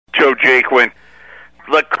Jaquin.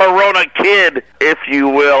 The Corona Kid, if you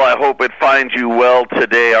will. I hope it finds you well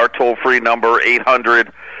today. Our toll-free number,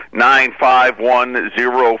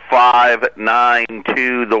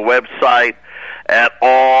 800-951-0592. The website at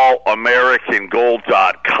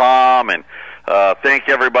allamericangold.com. And thank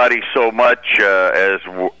everybody so much as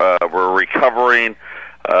we're recovering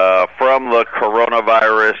from the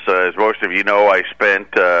coronavirus. As most of you know, I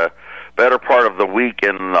spent better part of the week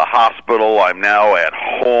in the hospital. I'm now at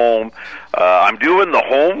home. I'm doing the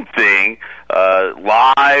home thing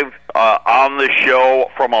live on the show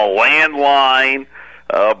from a landline.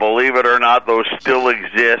 Believe it or not, those still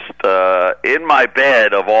exist in my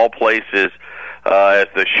bed, of all places, as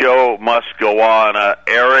the show must go on.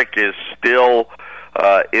 Eric is still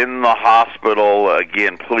in the hospital.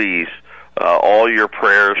 Again, please, all your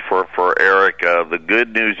prayers for Eric. The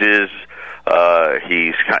good news is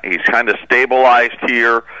he's kind of stabilized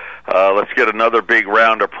here. Let's get another big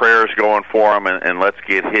round of prayers going for him, and let's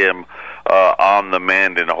get him on the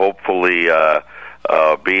mend, and hopefully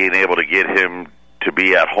being able to get him to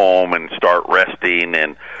be at home and start resting.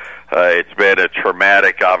 And it's been a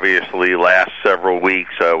traumatic, obviously, last several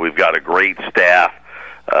weeks. We've got a great staff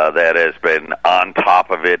that has been on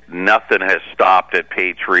top of it. Nothing has stopped at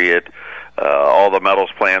Patriot. All the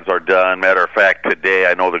metals plans are done. Matter of fact, today,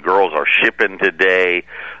 I know the girls are shipping today.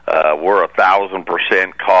 We're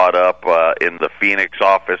 1,000% caught up in the Phoenix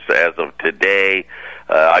office as of today.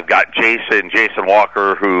 I've got Jason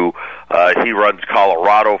Walker, who he runs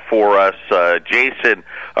Colorado for us. Jason,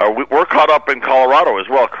 we're caught up in Colorado as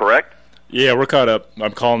well, correct? Yeah, we're caught up.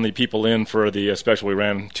 I'm calling the people in for the special we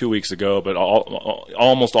ran 2 weeks ago, but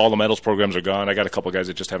almost all the metals programs are gone. I got a couple guys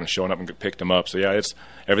that just haven't shown up and picked them up. So yeah,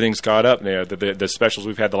 everything's caught up. Yeah, the specials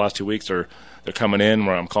we've had the last 2 weeks they're coming in.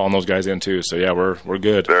 Where I'm calling those guys in too. So yeah, we're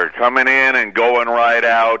good. They're coming in and going right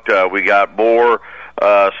out. We got more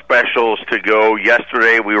specials to go.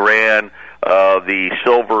 Yesterday we ran the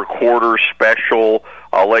silver quarter special.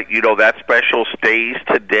 I'll let you know that special stays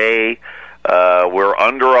today. We're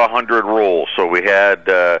under 100 rolls, so we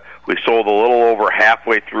sold a little over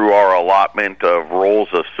halfway through our allotment of rolls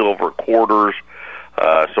of silver quarters.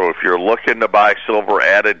 So if you're looking to buy silver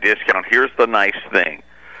at a discount, here's the nice thing.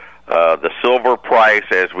 The silver price,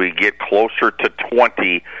 as we get closer to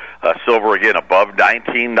 20, silver again above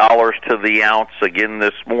 $19 to the ounce again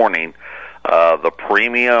this morning. The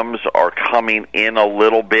premiums are coming in a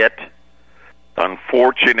little bit.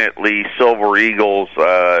 Unfortunately, Silver Eagles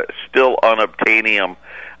still unobtainium,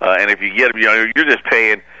 and if you get them, you're just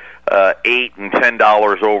paying $8 and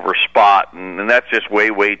 $10 over spot, and that's just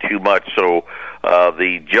way too much. So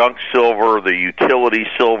the junk silver, the utility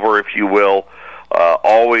silver, if you will,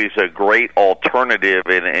 always a great alternative,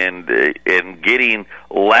 and getting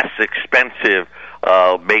less expensive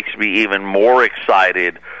makes me even more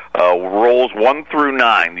excited. Rolls 1 through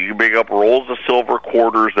 9. You can pick up rolls of silver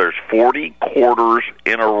quarters. There's 40 quarters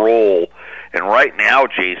in a roll. And right now,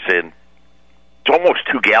 Jason, it's almost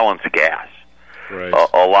 2 gallons of gas. Right.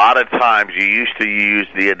 A lot of times you used to use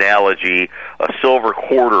the analogy a silver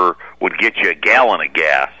quarter would get you a gallon of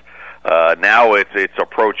gas. Now it's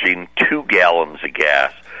approaching 2 gallons of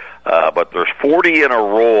gas. But there's 40 in a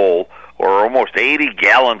roll, or almost 80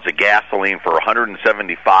 gallons of gasoline for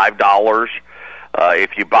 $175.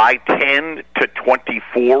 If you buy 10 to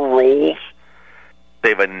 24 rolls,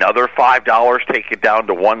 save another $5, take it down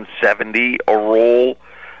to $170 a roll.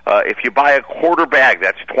 If you buy a quarter bag,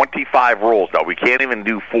 that's 25 rolls. Now, we can't even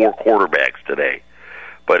do 4 quarter bags today.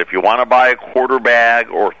 But if you want to buy a quarter bag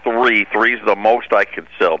or 3 is the most I could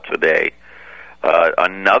sell today.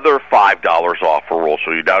 Another $5 off a roll,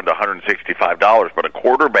 so you're down to $165. But a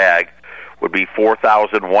quarter bag would be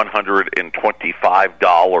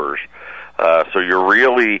 $4,125. So you're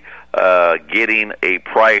really getting a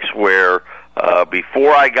price where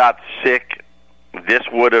before I got sick, this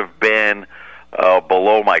would have been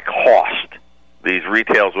below my cost. These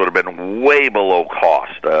retails would have been way below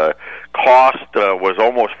cost. Cost was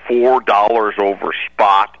almost $4 over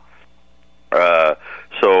spot.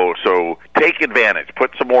 So take advantage.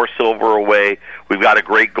 Put some more silver away. We've got a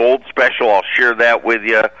great gold special. I'll share that with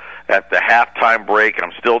you at the halftime break.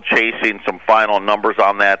 I'm still chasing some final numbers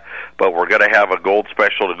on that, but we're going to have a gold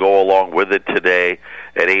special to go along with it today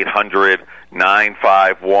at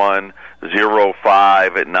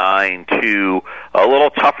 800-951-0592. A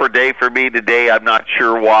little tougher day for me today. I'm not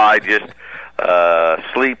sure why. Just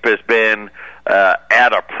sleep has been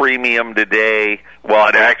at a premium today. Well,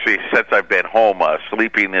 and actually, since I've been home,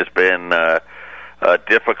 sleeping has been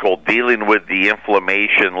difficult. Dealing with the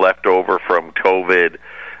inflammation left over from COVID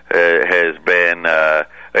has been, and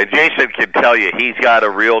Jason can tell you, he's got a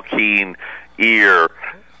real keen ear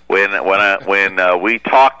when we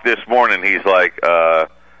talked this morning, he's like,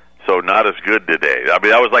 so not as good today. I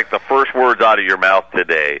mean, that was like the first words out of your mouth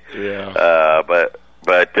today. Yeah.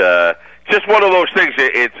 But just one of those things.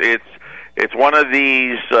 It's one of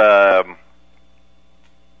these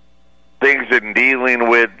things in dealing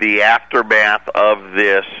with the aftermath of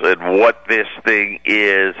this and what this thing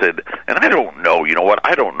is, and I don't know. You know what?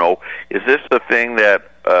 I don't know. Is this the thing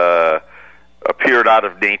that appeared out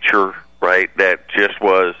of nature, right? That just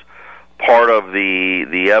was part of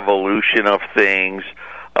the evolution of things.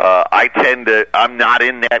 I'm not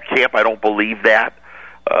in that camp. I don't believe that.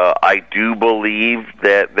 I do believe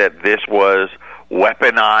that this was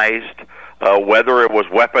weaponized, whether it was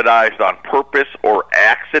weaponized on purpose or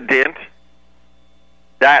accident.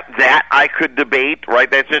 That I could debate, right?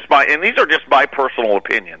 That's just and these are just my personal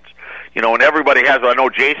opinions, you know. And everybody has. I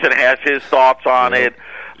know Jason has his thoughts on it.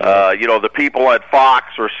 You know, the people at Fox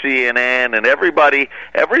or CNN, and everybody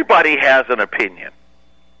has an opinion.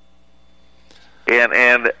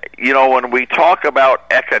 And you know, when we talk about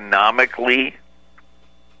economically,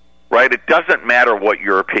 right, it doesn't matter what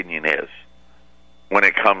your opinion is when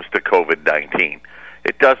it comes to COVID-19.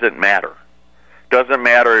 It doesn't matter. It doesn't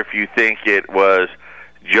matter if you think it was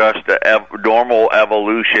just a normal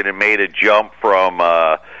evolution and made a jump from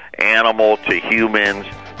animal to humans,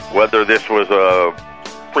 whether this was a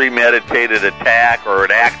premeditated attack or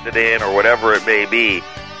an accident or whatever it may be.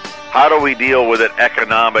 How do we deal with it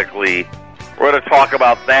economically? We're going to talk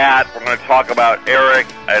about that. We're going to talk about Eric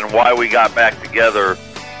and why we got back together.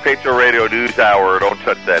 Patriot Radio News Hour. Don't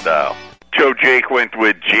touch that dial. Joe Jake went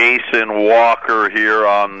with Jason Walker here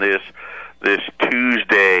on this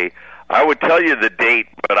Tuesday. I would tell you the date,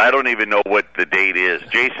 but I don't even know what the date is.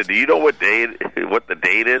 Jason, do you know what the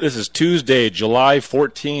date is? This is Tuesday, July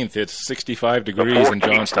 14th. It's 65 degrees in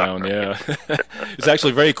Johnstown. Yeah. It's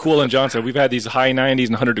actually very cool in Johnstown. We've had these high 90s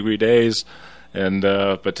and 100-degree days, and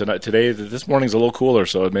but this morning's a little cooler,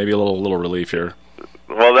 so it may be a little relief here.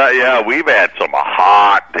 Well, we've had some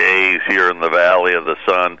hot days here in the Valley of the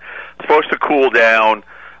Sun. It's supposed to cool down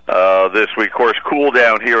this week. Of course, cool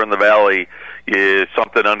down here in the Valley is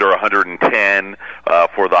something under 110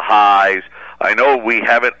 for the highs. I know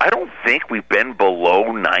I don't think we've been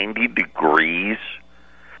below 90 degrees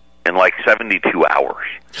in like 72 hours.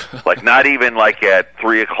 Like not even like at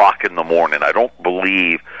 3 o'clock in the morning. I don't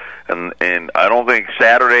believe, and I don't think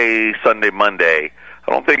Saturday, Sunday, Monday,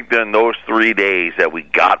 I don't think in those 3 days that we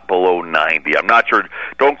got below 90. I'm not sure.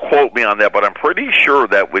 Don't quote me on that, but I'm pretty sure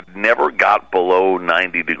that we never got below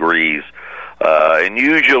 90 degrees. And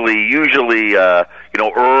usually, you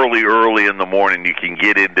know, early in the morning, you can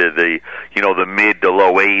get into the mid to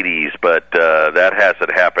low 80s, but that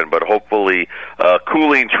hasn't happened. But hopefully,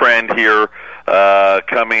 cooling trend here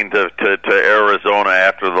coming to Arizona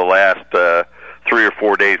after the last 3 or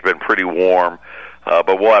 4 days been pretty warm.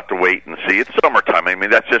 But we'll have to wait and see. It's summertime. I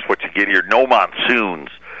mean, that's just what you get here. No monsoons.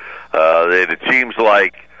 It seems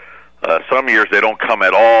like some years they don't come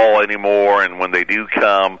at all anymore, and when they do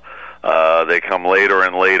come, they come later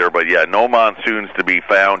and later. But yeah, no monsoons to be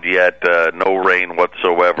found yet. No rain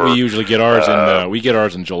whatsoever. We usually get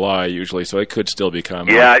ours in July usually, so it could still be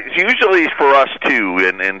coming. Yeah, it's usually for us too,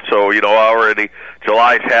 and so you know already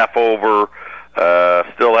July's half over.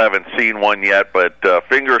 Still haven't seen one yet, but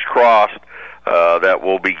fingers crossed that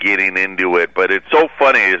we'll be getting into it. But it's so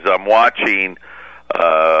funny as I'm watching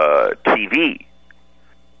TV.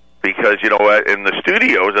 Because, you know, in the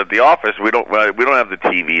studios at the office, we don't have the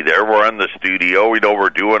TV there. We're in the studio. We know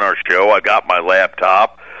we're doing our show. I got my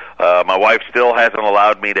laptop. My wife still hasn't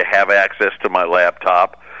allowed me to have access to my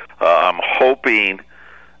laptop. I'm hoping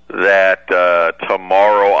that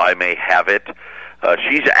tomorrow I may have it.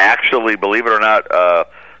 She's actually, believe it or not,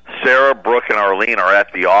 Sarah, Brooke, and Arlene are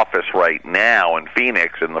at the office right now in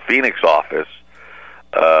Phoenix, in the Phoenix office.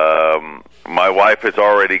 My wife has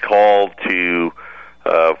already called to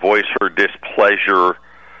voice her displeasure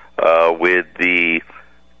with the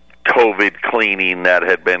COVID cleaning that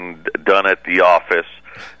had been done at the office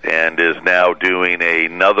and is now doing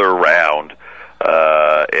another round,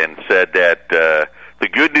 and said that the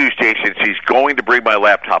good news, Jason, she's going to bring my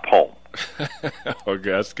laptop home. Oh,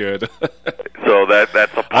 that's good. So that's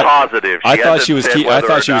a positive. I thought she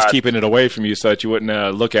was keeping it away from you so that you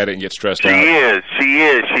wouldn't look at it and get stressed out. She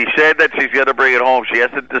is. She said that she's going to bring it home. She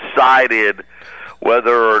hasn't decided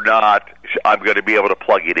whether or not I'm going to be able to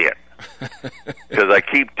plug it in. Because I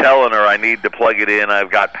keep telling her I need to plug it in.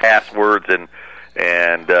 I've got passwords and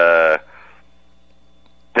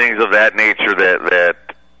things of that nature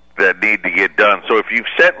that need to get done. So if you've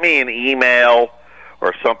sent me an email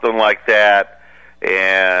or something like that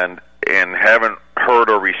and haven't heard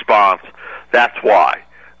a response, that's why.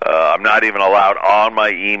 I'm not even allowed on my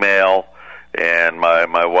email, and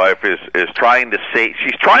my wife is trying to save.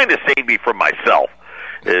 She's trying to save me from myself.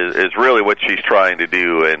 Is really what she's trying to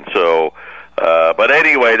do, and so. But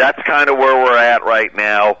anyway, that's kind of where we're at right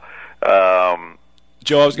now.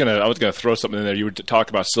 Joe, I was gonna throw something in there. You were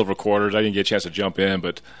talking about silver quarters. I didn't get a chance to jump in,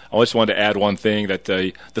 but I just wanted to add one thing, that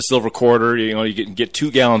the silver quarter, you can get 2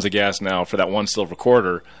 gallons of gas now for that one silver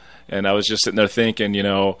quarter. And I was just sitting there thinking,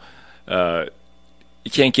 you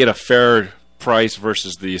can't get a fair price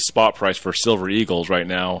versus the spot price for Silver Eagles right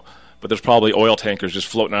now. But there's probably oil tankers just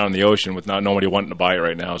floating out in the ocean with nobody wanting to buy it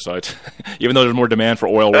right now. So even though there's more demand for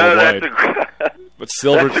oil worldwide, but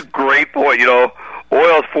silver. That's a great point.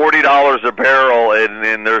 Oil's $40 a barrel,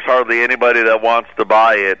 and there's hardly anybody that wants to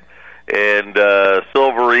buy it. And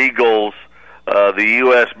Silver Eagles, the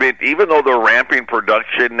U.S. Mint, even though they're ramping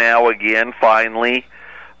production now again, finally,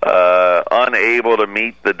 unable to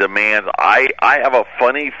meet the demands. I have a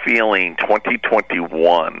funny feeling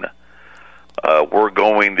 2021, we're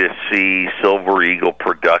going to see Silver Eagle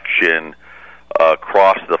production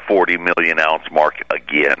cross the 40 million ounce mark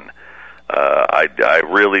again. I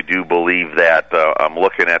really do believe that. I'm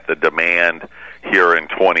looking at the demand here in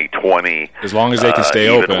 2020. As long as they can stay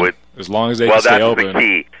open. As long as they can stay open. Well, that's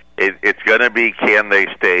the key. It's going to be, can they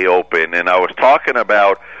stay open? And I was talking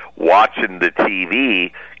about watching the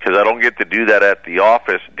TV, because I don't get to do that at the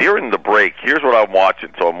office. During the break, here's what I'm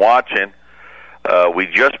watching. So I'm watching, we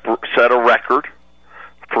just set a record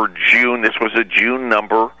for June. This was a June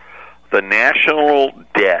number. The national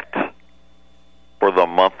debt for the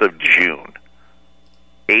month of June,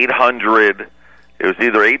 800, it was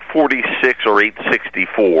either 846 or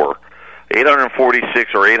 864.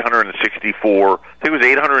 846 or 864, I think it was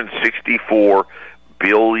 $864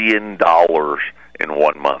 billion in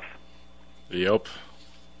 1 month. Yep.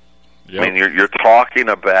 I mean, you're talking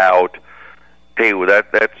about, hey,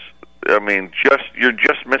 that's you're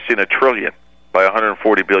just missing $1 trillion by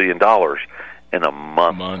 $140 billion in a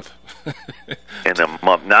month. In a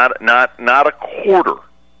month, not a quarter.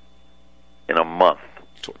 In a month.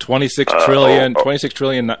 26 trillion, 26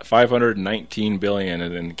 trillion, 519 billion,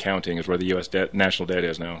 and then counting is where the U.S. national debt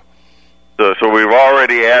is now. So we've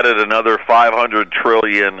already added another 500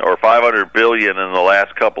 trillion or 500 billion in the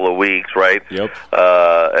last couple of weeks, right? Yep.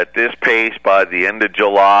 At this pace, by the end of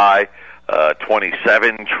July,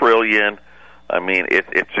 27 trillion. I mean,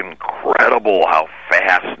 it's incredible how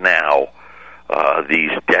fast now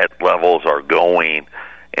these debt levels are going.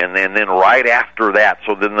 And then right after that,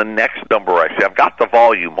 so then the next number I see, I've got the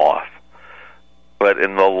volume off, but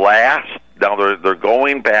in the last, now they're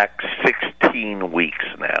going back 16 weeks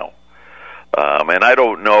now, and I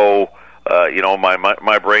don't know,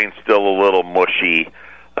 my brain's still a little mushy.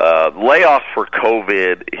 Layoffs for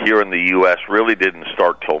COVID here in the U.S. really didn't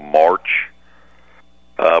start till March,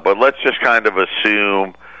 but let's just kind of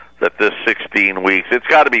assume that this 16 weeks, it's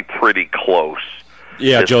got to be pretty close.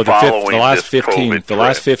 Yeah, Joe, the last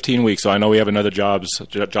 15 weeks, so I know we have another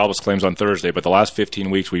jobless claims on Thursday, but the last 15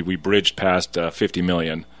 weeks we bridged past 50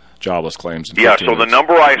 million jobless claims. In 15 weeks. The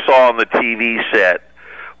number I saw on the TV set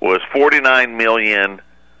was 49 million,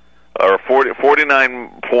 or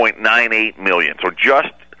 49.98 million. So just,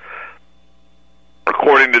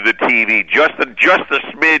 according to the TV, just a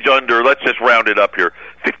smidge under, let's just round it up here,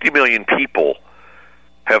 50 million people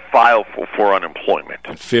have filed for unemployment.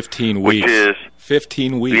 In 15 weeks. Which is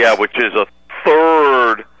 15 weeks. Yeah, which is a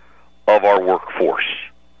third of our workforce.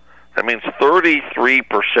 That means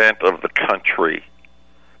 33% of the country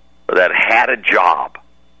that had a job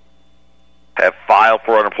have filed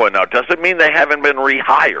for unemployment. Now, it doesn't mean they haven't been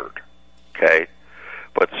rehired, okay?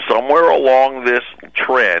 But somewhere along this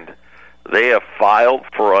trend, they have filed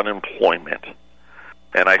for unemployment.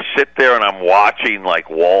 And I sit there and I'm watching like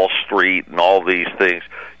Wall Street and all these things.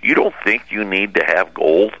 You don't think you need to have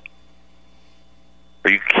gold?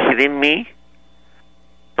 Are you kidding me?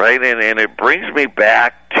 Right? And it brings me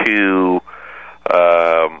back to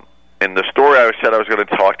in the story I said I was going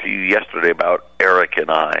to talk to you yesterday about Eric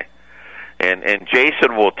and I. And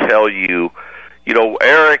Jason will tell you,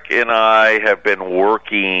 Eric and I have been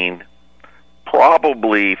working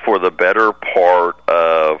probably for the better part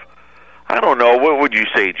of, I don't know, what would you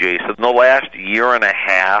say, Jason, the last year and a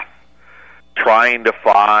half, trying to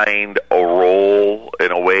find a role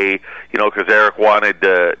in a way, because Eric wanted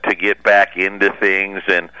to get back into things,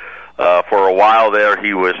 and for a while there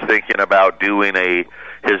he was thinking about doing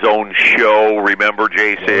his own show, remember,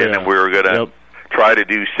 Jason? Oh, yeah. And we were going to try to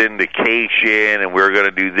do syndication, and we were going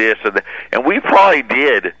to do this, and we probably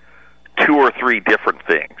did 2 or 3 different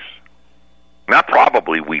things. Not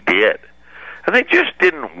probably, we did. And they just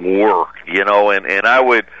didn't work, and I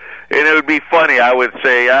would, and it would be funny. I would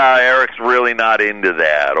say, Eric's really not into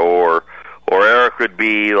that, or Eric would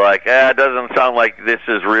be like, it doesn't sound like this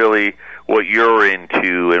is really what you're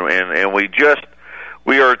into, and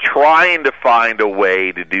we are trying to find a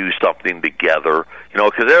way to do something together,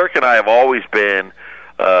 because Eric and I have always been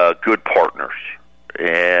good partners,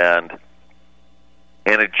 and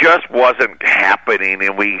it just wasn't happening,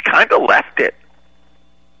 and we kind of left it.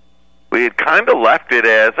 We had kind of left it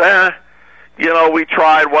as, we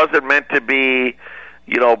tried, wasn't meant to be,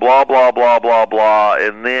 blah, blah, blah, blah, blah,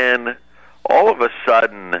 and then all of a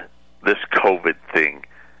sudden this COVID thing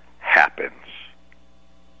happens.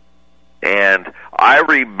 And I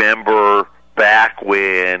remember back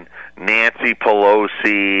when Nancy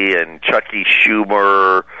Pelosi and Chucky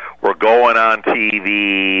Schumer were going on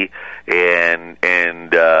TV and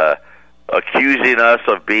accusing us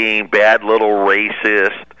of being bad little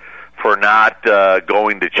racist for not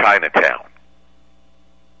going to Chinatown,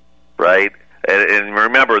 right? And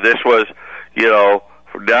remember, this was,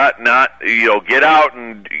 not get out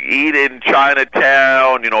and eat in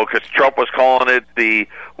Chinatown, because Trump was calling it the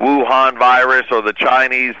Wuhan virus or the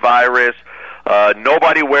Chinese virus.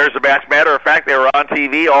 Nobody wears a mask. Matter of fact, they were on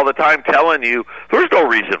TV all the time telling you there's no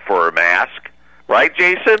reason for a mask. Right,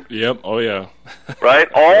 Jason? Yep. Oh, yeah. Right?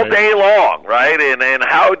 All day long, right? And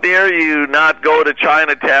how dare you not go to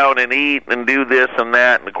Chinatown and eat and do this and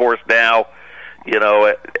that? And, of course, now,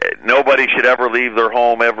 nobody should ever leave their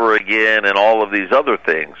home ever again and all of these other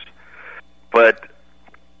things. But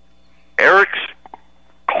Eric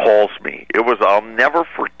calls me. I'll never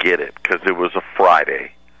forget it because it was a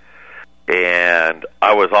Friday. And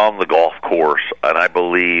I was on the golf course, and I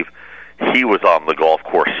believe he was on the golf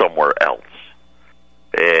course somewhere else.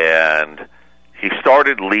 And he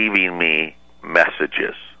started leaving me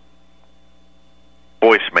messages,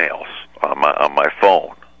 voicemails on my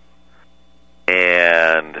phone.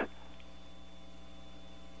 And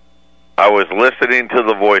I was listening to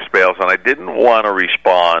the voicemails, and I didn't want to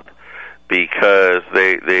respond because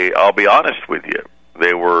they I'll be honest with you,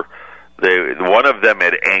 one of them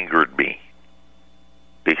had angered me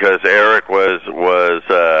because Eric was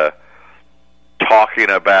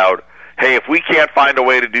talking about, hey, if we can't find a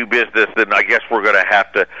way to do business, then I guess we're going to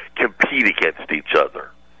have to compete against each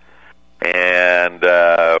other. And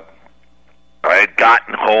I had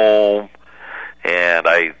gotten home, and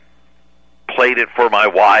I played it for my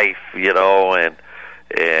wife, and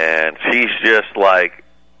she's just like,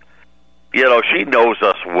 she knows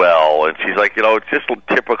us well, and she's like, it's just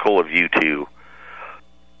typical of you two.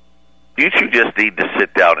 You two just need to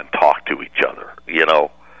sit down and talk to each other,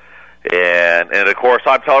 And of course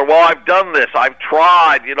I'm telling her, well, I've done this, I've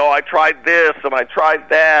tried, I tried this and I tried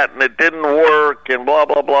that and it didn't work and blah,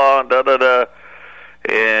 blah, blah, and da, da, da.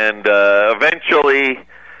 And eventually,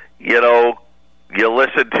 you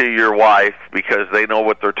listen to your wife because they know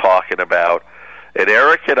what they're talking about. And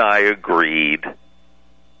Eric and I agreed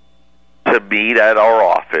to meet at our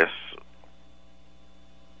office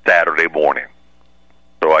Saturday morning.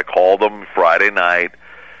 So I called him Friday night.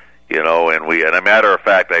 And as a matter of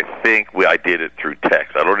fact, I think I did it through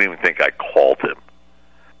text. I don't even think I called him.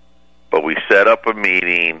 But we set up a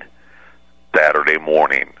meeting Saturday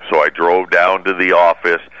morning. So I drove down to the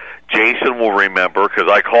office. Jason will remember, because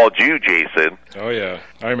I called you, Jason. Oh, yeah.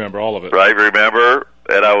 I remember all of it. Right, remember?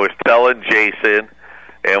 And I was telling Jason,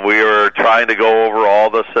 and we were trying to go over all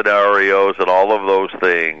the scenarios and all of those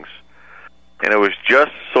things. And it was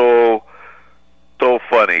just so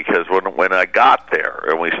funny because when I got there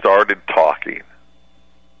and we started talking,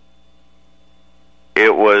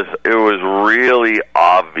 it was really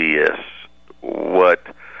obvious what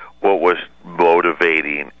was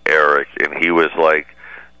motivating Eric, and he was like,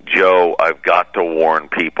 Joe, I've got to warn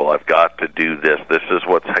people. I've got to do this. This is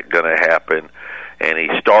what's going to happen. And he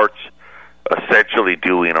starts essentially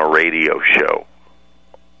doing a radio show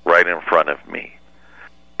right in front of me.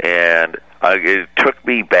 And it took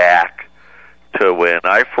me back to when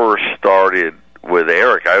I first started with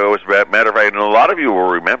Eric. Matter of fact, and a lot of you will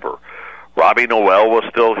remember, Robbie Noel was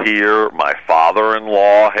still here. My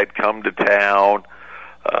father-in-law had come to town.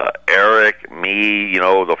 Eric, me,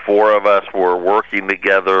 the four of us were working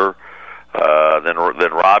together. Then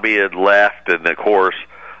Robbie had left, and of course,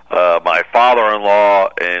 my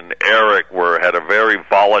father-in-law and Eric had a very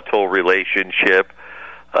volatile relationship.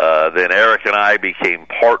 Then Eric and I became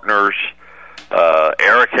partners.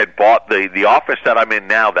 Eric had bought the office that I'm in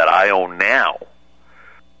now, that I own now.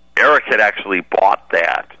 Eric had actually bought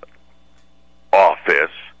that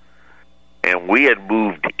office, and we had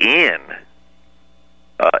moved in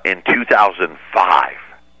 2005.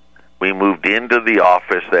 We moved into the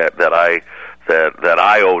office that that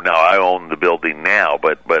I own now. I own the building now,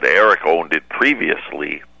 but Eric owned it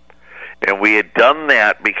previously. And we had done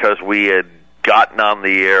that because we had gotten on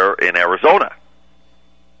the air in Arizona.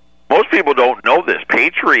 Most people don't know this.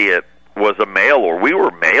 Patriot was a mail order. We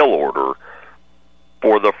were mail order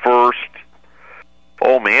for the first,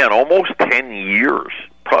 almost 10 years.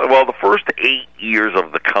 Probably, the first 8 years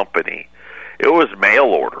of the company, it was mail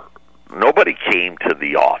order. Nobody came to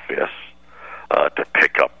the office to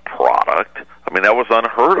pick up product. I mean, that was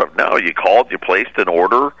unheard of. No, you called, you placed an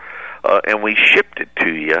order, and we shipped it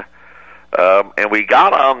to you. And we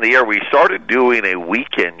got on the air. We started doing a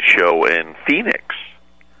weekend show in Phoenix.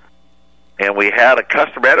 And we had a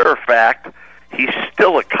customer. Matter of fact, he's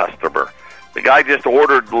still a customer. The guy just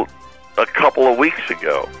ordered a couple of weeks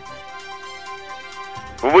ago.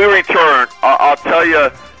 When we return, I'll tell you,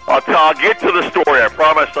 I'll get to the story, I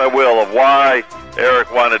promise I will, of why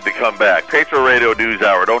Eric wanted to come back. Patriot Radio News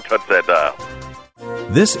Hour. Don't touch that dial.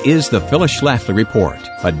 This is the Phyllis Schlafly Report,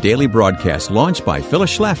 a daily broadcast launched by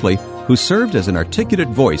Phyllis Schlafly, who served as an articulate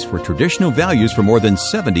voice for traditional values for more than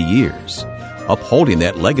 70 years. Upholding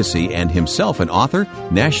that legacy and himself an author,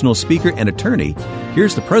 national speaker, and attorney,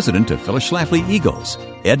 here's the president of Phyllis Schlafly Eagles,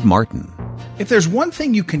 Ed Martin. If there's one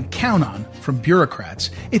thing you can count on from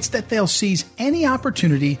bureaucrats, it's that they'll seize any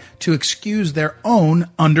opportunity to excuse their own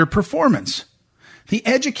underperformance. The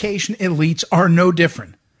education elites are no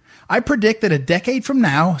different. I predict that a decade from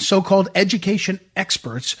now, so-called education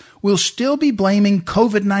experts will still be blaming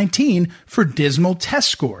COVID-19 for dismal test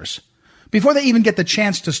scores. Before they even get the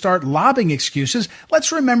chance to start lobbing excuses,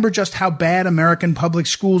 let's remember just how bad American public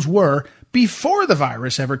schools were before the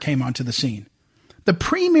virus ever came onto the scene. The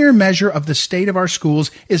premier measure of the state of our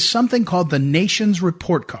schools is something called the Nation's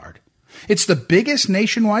Report Card. It's the biggest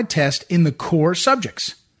nationwide test in the core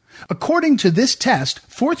subjects. According to this test,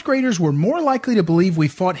 fourth graders were more likely to believe we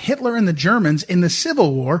fought Hitler and the Germans in the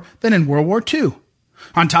Civil War than in World War II.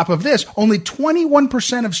 On top of this, only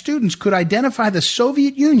 21% of students could identify the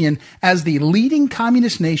Soviet Union as the leading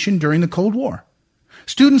communist nation during the Cold War.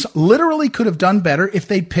 Students literally could have done better if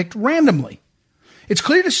they'd picked randomly. It's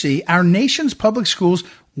clear to see our nation's public schools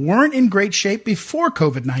weren't in great shape before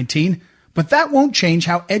COVID-19, but that won't change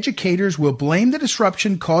how educators will blame the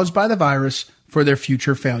disruption caused by the virus for their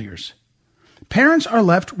future failures. Parents are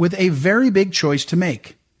left with a very big choice to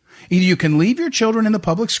make. Either you can leave your children in the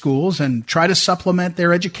public schools and try to supplement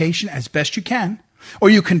their education as best you can, or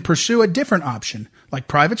you can pursue a different option, like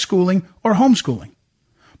private schooling or homeschooling.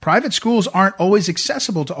 Private schools aren't always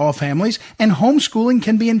accessible to all families, and homeschooling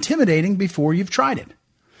can be intimidating before you've tried it.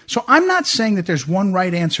 So I'm not saying that there's one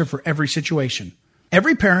right answer for every situation.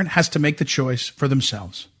 Every parent has to make the choice for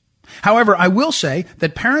themselves. However, I will say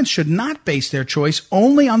that parents should not base their choice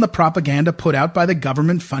only on the propaganda put out by the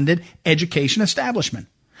government-funded education establishment.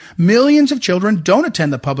 Millions of children don't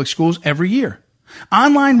attend the public schools every year.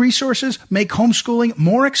 Online resources make homeschooling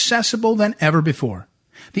more accessible than ever before.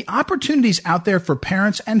 The opportunities out there for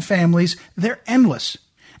parents and families, they're endless.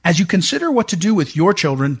 As you consider what to do with your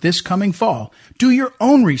children this coming fall, do your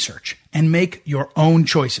own research and make your own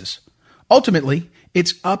choices. Ultimately,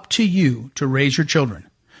 it's up to you to raise your children.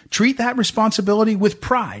 Treat that responsibility with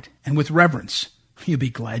pride and with reverence. You'll be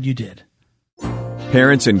glad you did.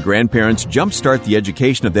 Parents and grandparents jumpstart the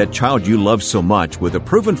education of that child you love so much with a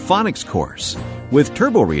proven phonics course. With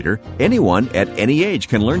Turbo Reader, anyone at any age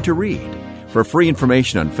can learn to read. For free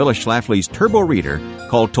information on Phyllis Schlafly's Turbo Reader,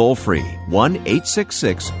 call toll-free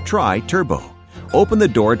 1-866-TRY-TURBO. Open the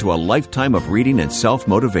door to a lifetime of reading and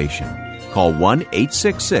self-motivation. Call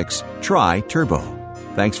 1-866-TRY-TURBO.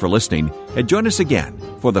 Thanks for listening, and join us again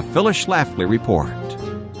for the Phyllis Schlafly Report.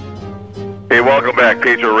 Hey, welcome back.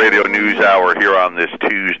 Patriot Radio News Hour here on this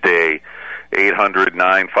Tuesday,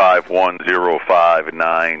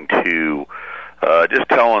 800-951-0592. Just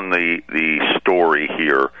telling the story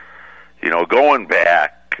here. You know, going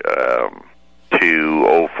back to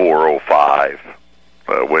 04-05,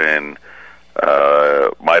 when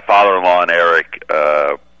my father-in-law and Eric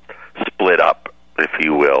split up, if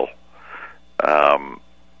you will.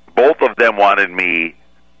 Both of them wanted me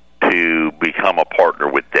to become a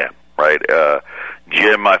partner with them, right?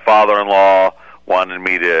 Jim, my father-in-law, wanted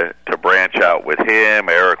me to branch out with him.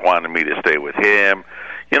 Eric wanted me to stay with him.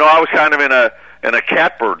 You know, I was kind of in a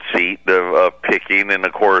catbird seat of picking, and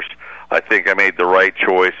of course, I think I made the right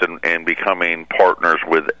choice in becoming partners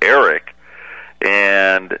with Eric.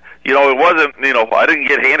 And, you know, it wasn't, you know, I didn't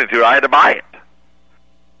get handed to it. I had to buy it.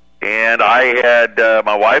 And I had,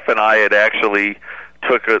 my wife and I had actually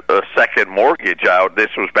took a second mortgage out. This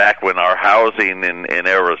was back when our housing in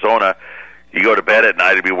Arizona, you go to bed at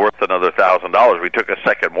night, it'd be worth another $1,000. We took a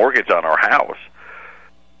second mortgage on our house.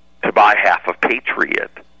 to buy half of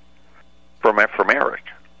Patriot from Eric.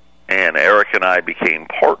 And Eric and I became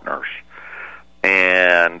partners.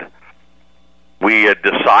 And we had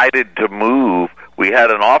decided to move. We had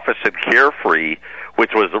an office at Carefree,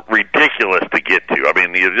 which was ridiculous to get to. I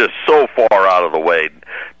mean, you're just so far out of the way,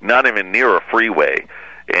 not even near a freeway.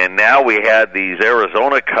 And now we had these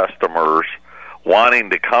Arizona customers wanting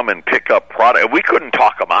to come and pick up product, and we couldn't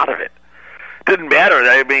talk them out of it. Didn't matter.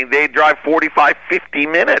 I mean, they'd drive 45, 50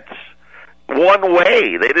 minutes one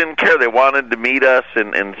way. They didn't care. They wanted to meet us,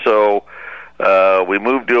 and so we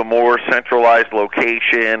moved to a more centralized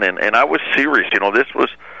location, and I was serious. You know, this was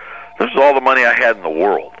all the money I had in the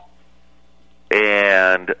world.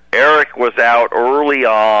 And Eric was out early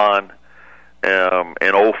on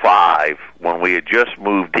in 05 when we had just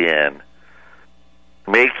moved in,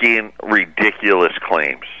 making ridiculous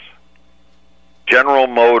claims. General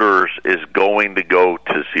Motors is going to go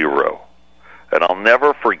to zero. And I'll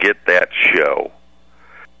never forget that show.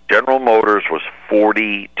 General Motors was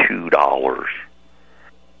 $42.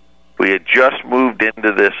 We had just moved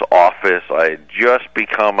into this office. I had just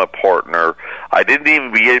become a partner. I didn't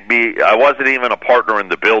even I wasn't even a partner in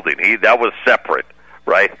the building. That was separate,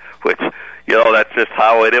 right? Which, you know, that's just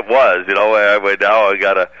how it was. You know, now I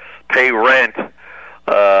got to pay rent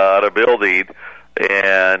at a building,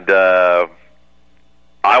 and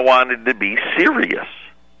I wanted to be serious.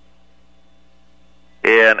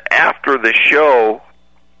 And after the show,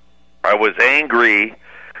 I was angry,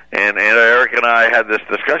 and Eric and I had this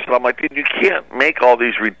discussion. I'm like, dude, you can't make all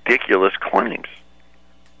these ridiculous claims.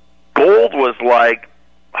 Gold was like,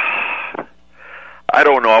 I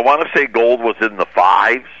don't know, I want to say gold was in the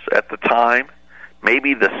fives at the time,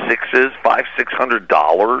 maybe the sixes,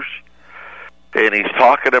 $500-600. And he's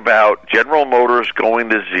talking about General Motors going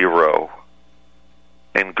to zero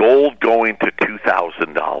and gold going to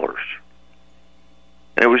 $2,000.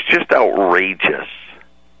 And it was just outrageous.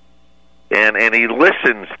 And he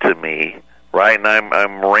listens to me, right? And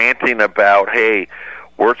I'm ranting about, hey,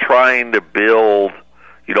 we're trying to build,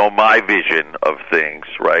 you know, my vision of things,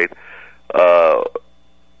 right?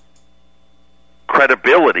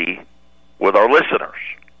 Credibility with our listeners,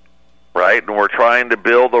 right? And we're trying to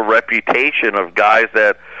build a reputation of guys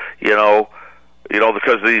that, you know,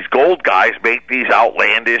 because these gold guys make these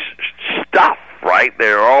outlandish stuff, right?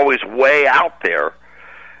 They're always way out there.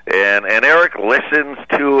 And Eric listens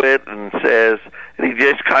to it and says, and he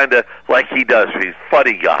just kind of, like he does, he's a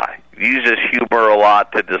funny guy, uses humor a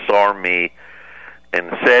lot to disarm me, and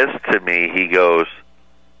says to me, he goes,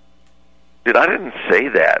 dude, I didn't say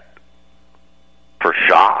that for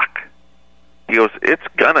shock. He goes, it's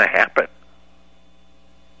going to happen.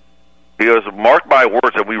 He goes, mark my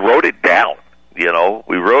words, and we wrote it down, you know,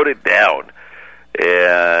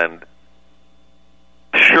 and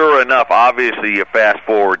sure enough, obviously, you fast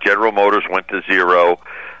forward, General Motors went to zero.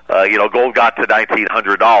 You know, gold got to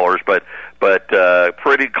 $1,900, but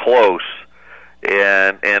pretty close.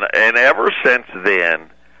 And ever since then,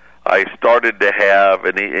 I started to have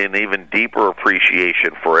an even deeper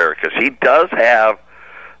appreciation for Eric, because he does have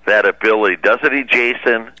that ability, doesn't he,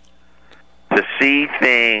 Jason, to see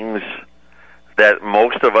things that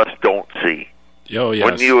most of us don't see. Oh, yes.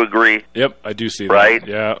 Wouldn't you agree? Yep, I do see that. Right?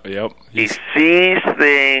 Yeah, yep. He sees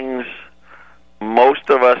things most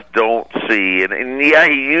of us don't see. And yeah,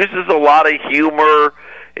 he uses a lot of humor,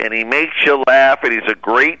 and he makes you laugh, and he's a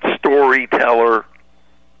great storyteller.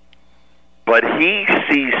 But he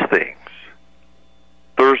sees things.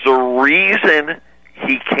 There's a reason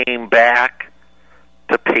he came back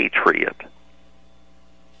to Patriot.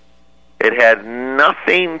 It had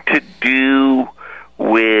nothing to do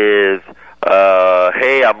with,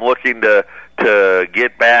 hey, I'm looking to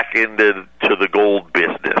get back into the gold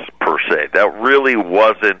business, per se. That really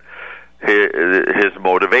wasn't his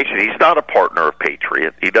motivation. He's not a partner of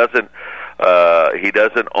Patriot. He doesn't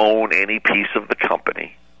own any piece of the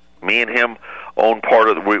company. Me and him own part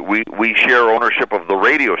of we share ownership of the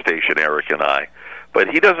radio station, Eric and I, but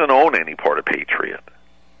he doesn't own any part of Patriot.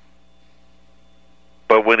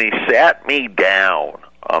 But when he sat me down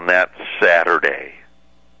on that Saturday,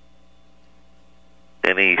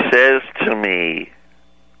 and he says to me,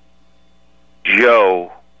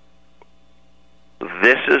 Joe,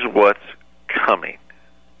 this is what's coming,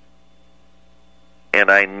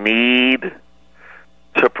 and I need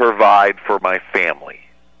to provide for my family.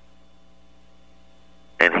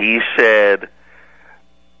 And he said,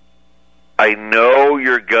 I know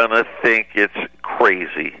you're going to think it's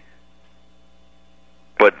crazy,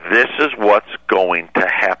 but this is what's going to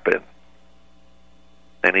happen.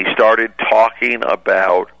 And he started talking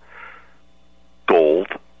about gold.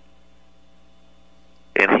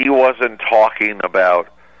 And he wasn't talking about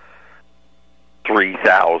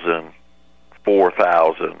 3,000,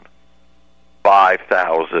 4,000,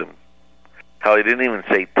 5,000. Hell, he didn't even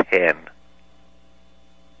say 10.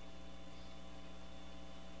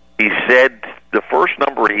 He said, the first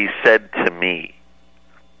number he said to me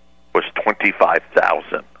was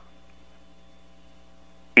 25,000.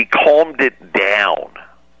 He calmed it down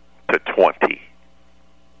to 20.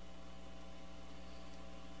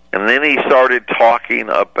 And then he started talking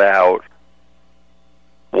about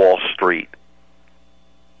Wall Street.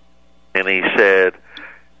 And he said,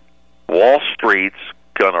 Wall Street's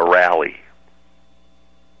going to rally.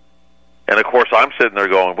 And of course, I'm sitting there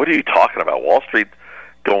going, what are you talking about? Wall Street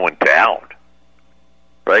going down,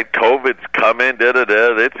 right? COVID's coming,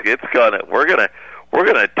 it's gonna, we're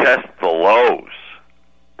gonna test the lows,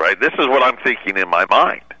 right? This is what I'm thinking in my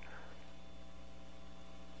mind.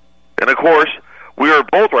 And of course, we were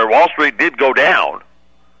both right. Wall Street did go down.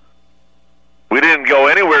 We didn't go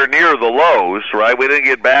anywhere near the lows, right? We didn't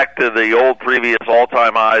get back to the old previous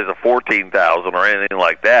all-time highs of 14,000 or anything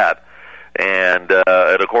like that. And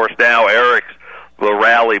of course, now Eric's the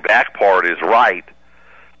rally back part is right.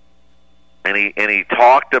 And he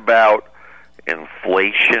talked about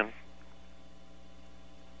inflation.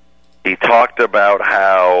 He talked about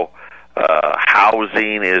how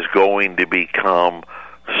housing is going to become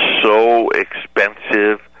so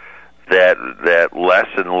expensive that less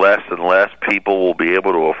and less and less people will be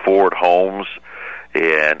able to afford homes,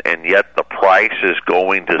 and yet the price is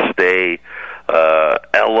going to stay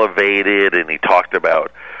elevated. And he talked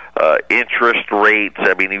about interest rates.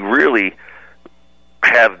 I mean, he really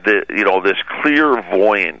have this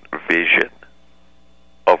clairvoyant vision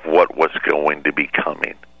of what was going to be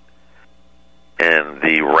coming and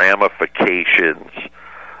the ramifications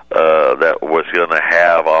that was going to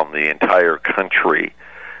have on the entire country,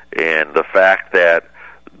 and the fact that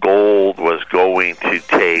gold was going to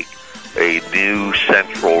take a new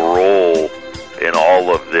central role in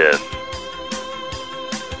all of this.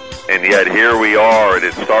 And yet here we are, and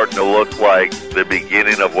it's starting to look like the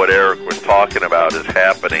beginning of what Eric was talking about is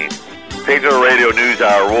happening. Patriot Radio News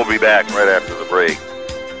Hour. We'll be back right after the break.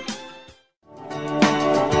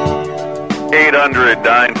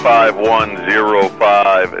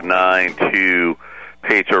 800-951-0592.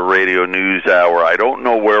 Patriot Radio News Hour. I don't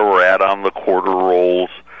know where we're at on the quarter rolls.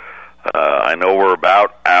 I know we're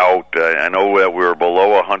about out. I know that we're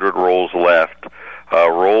below 100 rolls left.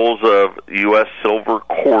 Rolls of U.S. silver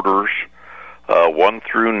quarters, 1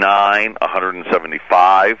 through 9,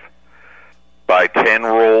 175. Buy 10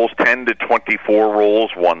 rolls, 10 to 24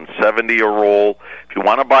 rolls, 170 a roll. If you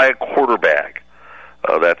want to buy a quarter bag,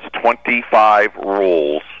 that's 25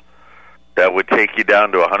 rolls. That would take you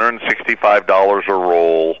down to $165 a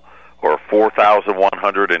roll, or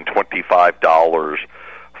 $4,125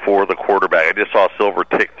 for the quarter bag. I just saw silver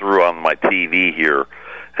tick through on my TV here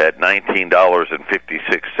at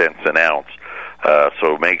 $19.56 an ounce.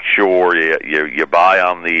 So make sure you buy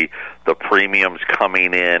on the premiums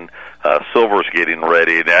coming in. Silver's getting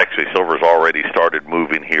ready, and actually silver's already started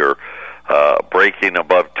moving here. Breaking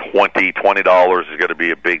above $20 is going to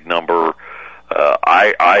be a big number.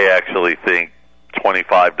 I actually think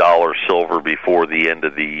 $25 silver before the end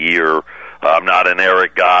of the year. I'm not an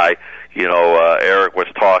Eric guy. Eric was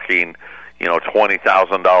talking,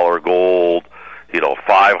 $20,000 gold,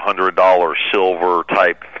 $500 silver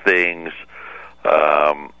type things.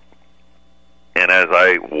 And as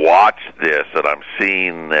I watch this and I'm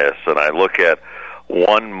seeing this and I look at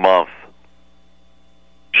 1 month,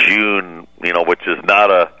 June, which is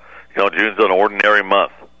not June's an ordinary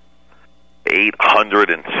month,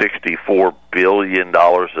 $864 billion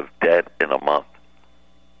of debt in a month.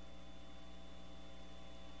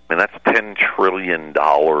 I mean, that's $10 trillion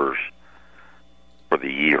for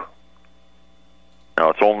the year. Now,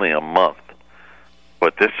 it's only a month,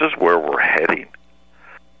 but this is where we're heading.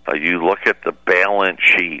 You look at the balance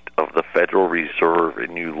sheet of the Federal Reserve,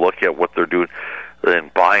 and you look at what they're doing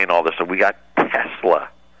and buying all this. And we got Tesla.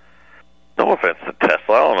 No offense to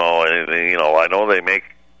Tesla. I don't know anything. I know they make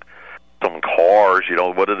some cars.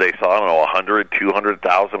 What did they sell? I don't know, 100,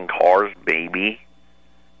 200,000 cars, maybe.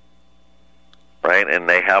 Right? And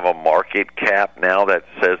they have a market cap now that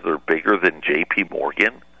says they're bigger than J.P.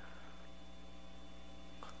 Morgan.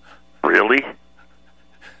 Really?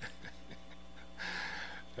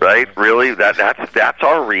 Right? Really? That's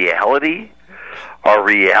our reality? Our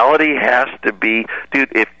reality has to be,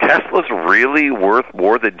 dude, if Tesla's really worth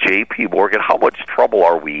more than J.P. Morgan, how much trouble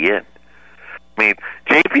are we in? I mean,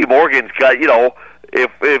 J.P. Morgan's got,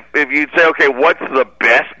 if you'd say, okay, what's the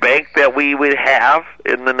best bank that we would have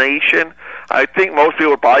in the nation? I think most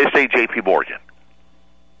people would probably say J.P. Morgan.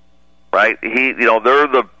 Right? They're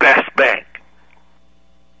the best bank.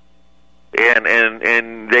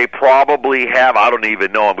 And they probably have, I don't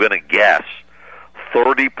even know, I'm going to guess,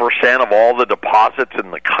 30% of all the deposits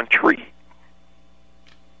in the country.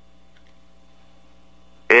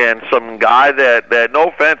 And some guy that, no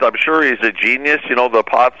offense, I'm sure he's a genius, the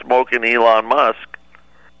pot-smoking Elon Musk.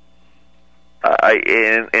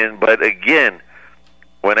 But again,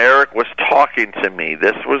 when Eric was talking to me,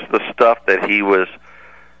 this was the stuff that he was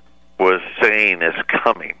saying is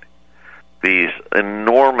coming. These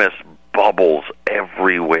enormous bubbles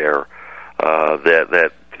everywhere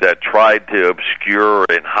that tried to obscure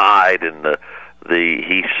and hide, and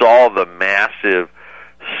he saw the massive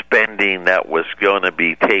spending that was going to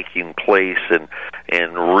be taking place,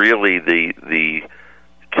 and really the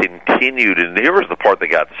continued. And here was the part that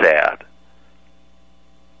got sad.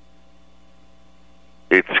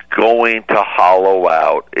 It's going to hollow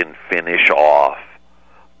out and finish off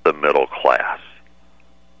the middle class.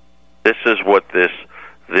 This is what this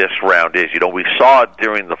round is. We saw it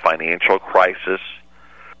during the financial crisis,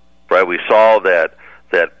 right? We saw that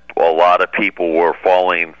a lot of people were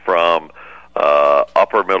falling from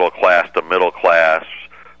upper middle class to middle class,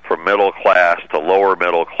 from middle class to lower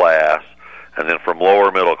middle class, and then from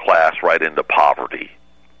lower middle class right into poverty.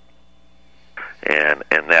 And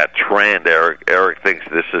that trend, Eric thinks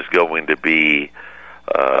this is going to be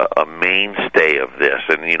a mainstay of this.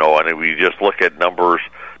 And and we just look at numbers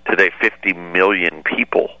today: 50 million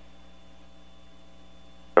people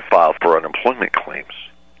have filed for unemployment claims.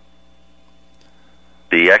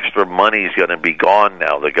 The extra money is going to be gone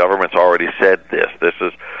now. The government's already said this.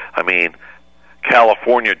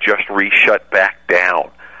 California just re-shut back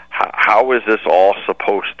down. How is this all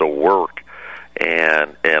supposed to work?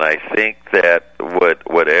 And I think that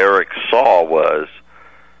what Eric saw was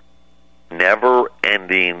never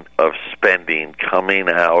ending of spending coming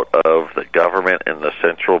out of the government and the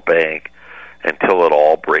central bank until it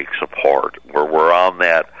all breaks apart. We're on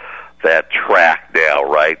that track now,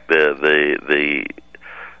 right? The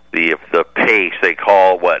pace they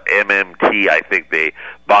call MMT, I think, the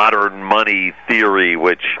modern money theory,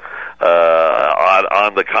 which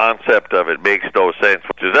on the concept of it makes no sense,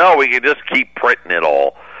 which is, we can just keep printing it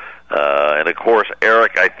all. And of course,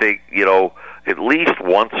 Eric, I think, at least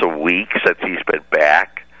once a week since he's been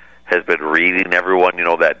back, has been reading everyone,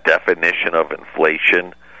 that definition of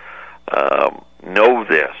inflation. Know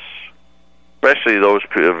this, especially those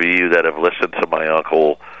of you that have listened to my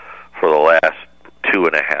uncle for the last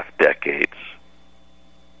 2.5 decades.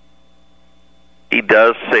 He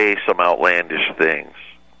does say some outlandish things,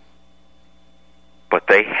 but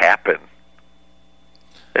they happen.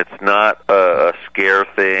 It's not a scare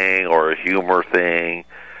thing or a humor thing.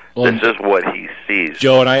 Well, this is what he sees.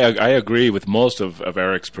 Joe, and I agree with most of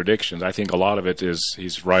Eric's predictions. I think a lot of it is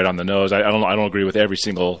he's right on the nose. I don't agree with every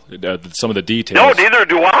single some of the details. No, neither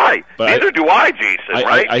do I. Neither do I, Jason.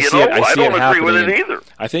 Right? I don't agree with it either.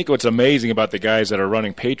 I think what's amazing about the guys that are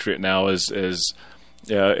running Patriot now is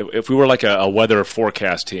if we were like a weather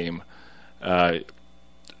forecast team.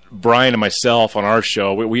 Brian and myself on our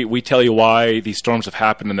show, we tell you why these storms have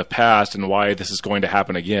happened in the past and why this is going to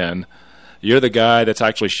happen again. You're the guy that's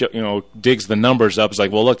actually digs the numbers up. It's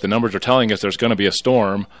like, well, look, the numbers are telling us there's going to be a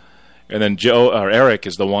storm, and then Eric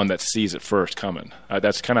is the one that sees it first coming.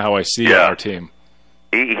 That's kind of how I see our team.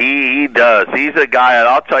 He does. He's a guy, and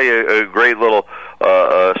I'll tell you a great little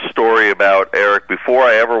story about Eric. Before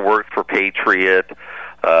I ever worked for Patriot,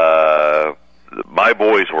 my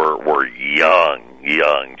boys were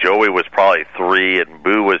young. Joey was probably 3, and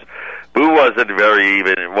Boo wasn't very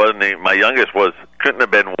even. It wasn't. My youngest couldn't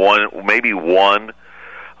have been 1, maybe 1.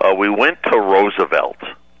 We went to Roosevelt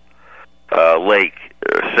Lake.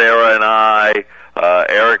 Sarah and I.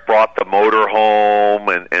 Eric brought the motor home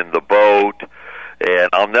and the boat, and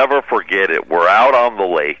I'll never forget it. We're out on the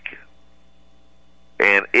lake,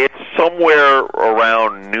 and it's somewhere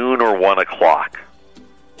around noon or 1 o'clock.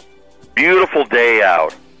 Beautiful day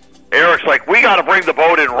out. Eric's like, we got to bring the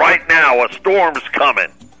boat in right now. A storm's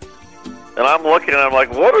coming. And I'm looking and I'm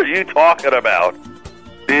like, what are you talking about?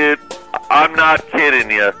 Dude, I'm not kidding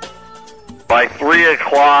you. By 3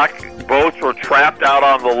 o'clock, boats were trapped out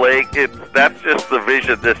on the lake. That's just the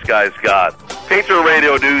vision this guy's got. Patriot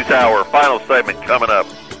Radio News Hour, final segment coming up.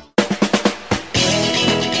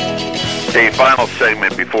 Hey, final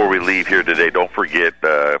segment before we leave here today. Don't forget,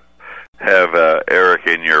 have Eric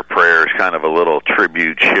in your prayers, kind of a little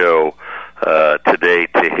tribute show today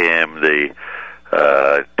to him.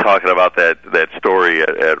 Talking about that story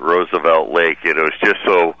at Roosevelt Lake, it was just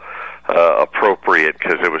so appropriate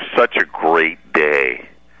because it was such a great day.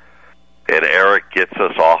 And Eric gets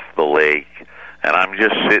us off the lake, and I'm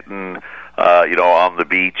just sitting, on the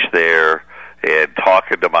beach there, and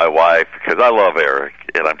talking to my wife, because I love Eric,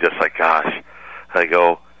 and I'm just like, gosh, I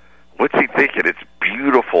go, what's he thinking? It's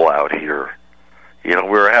beautiful out here. You know,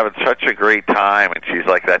 we were having such a great time, and she's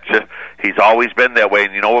like, that's just, he's always been that way.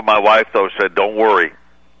 And you know what my wife, though, said? Don't worry,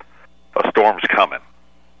 a storm's coming.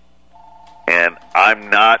 And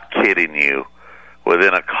I'm not kidding you.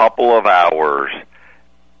 Within a couple of hours,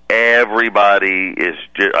 everybody is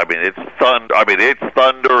just, it's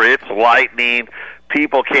thunder, it's lightning.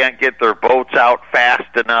 People can't get their boats out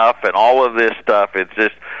fast enough and all of this stuff. It's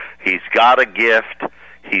just, he's got a gift.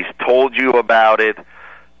 He's told you about it.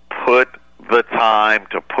 Put the time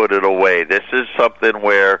to put it away. This is something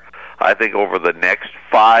where I think over the next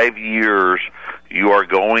 5 years, you are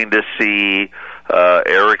going to see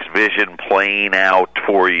Eric's vision playing out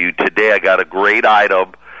for you. Today I got a great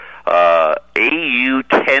item, AU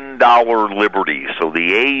 $10 Liberty. So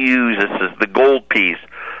the AUs, this is the gold piece,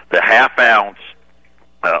 the half ounce,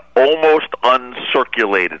 almost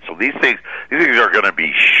uncirculated. So these things are going to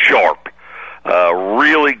be sharp.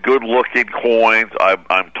 Really good-looking coins.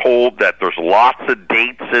 I'm told that there's lots of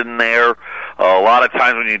dates in there. A lot of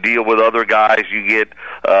times when you deal with other guys, you get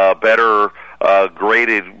better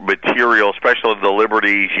graded material, especially in the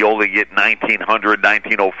Liberties. You only get 1900,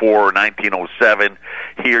 1904, or 1907.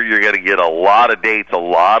 Here you're going to get a lot of dates, a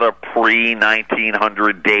lot of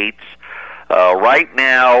pre-1900 dates. Right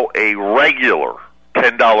now, a regular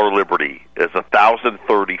 $10 Liberty is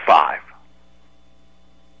 $1,035.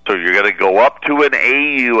 So you're going to go up to an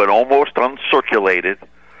AU, and almost uncirculated,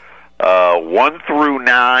 1 through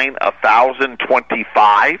 9,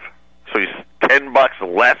 $1,025. So he's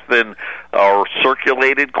 $10 less than our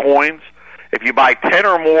circulated coins. If you buy 10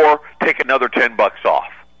 or more, take another $10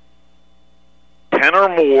 off. 10 or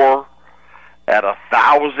more at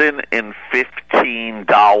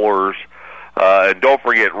 $1,015. And don't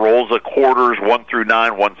forget, rolls of quarters, 1 through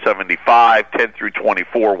 9, $175, 10 through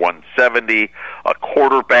 24, $170. A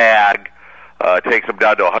quarter bag takes them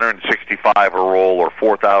down to $165 a roll, or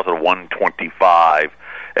 $4,125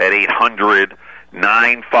 at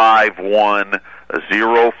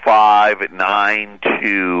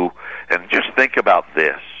 800-951-0592. And just think about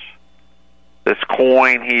this. This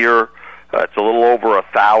coin here, it's a little over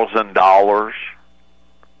 $1,000.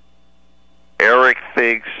 Eric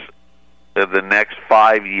thinks in the next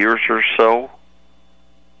 5 years or so,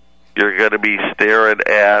 you're going to be staring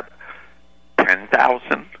at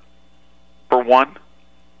 $10,000 for one,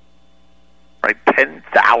 right?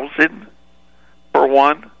 $10,000 for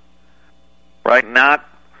one, right? Not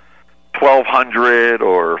 $1,200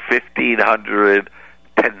 or $1,500,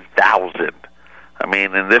 $10,000. I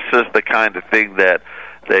mean, and this is the kind of thing that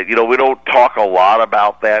you know, we don't talk a lot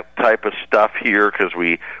about that type of stuff here because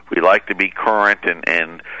we like to be current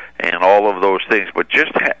and all of those things, but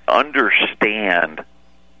just understand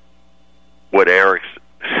what Eric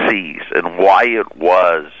sees and why it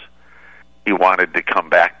was he wanted to come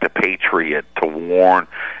back to Patriot to warn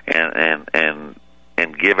and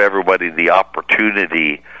give everybody the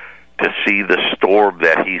opportunity to see the storm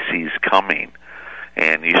that he sees coming.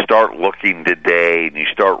 And you start looking today, and you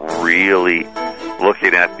start really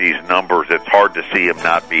looking at these numbers, it's hard to see him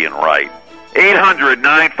not being right.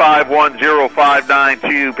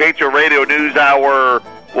 800-951-0592, Patriot Radio News Hour.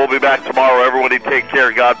 We'll be back tomorrow. Everybody take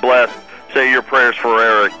care. God bless. Say your prayers for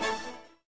Eric.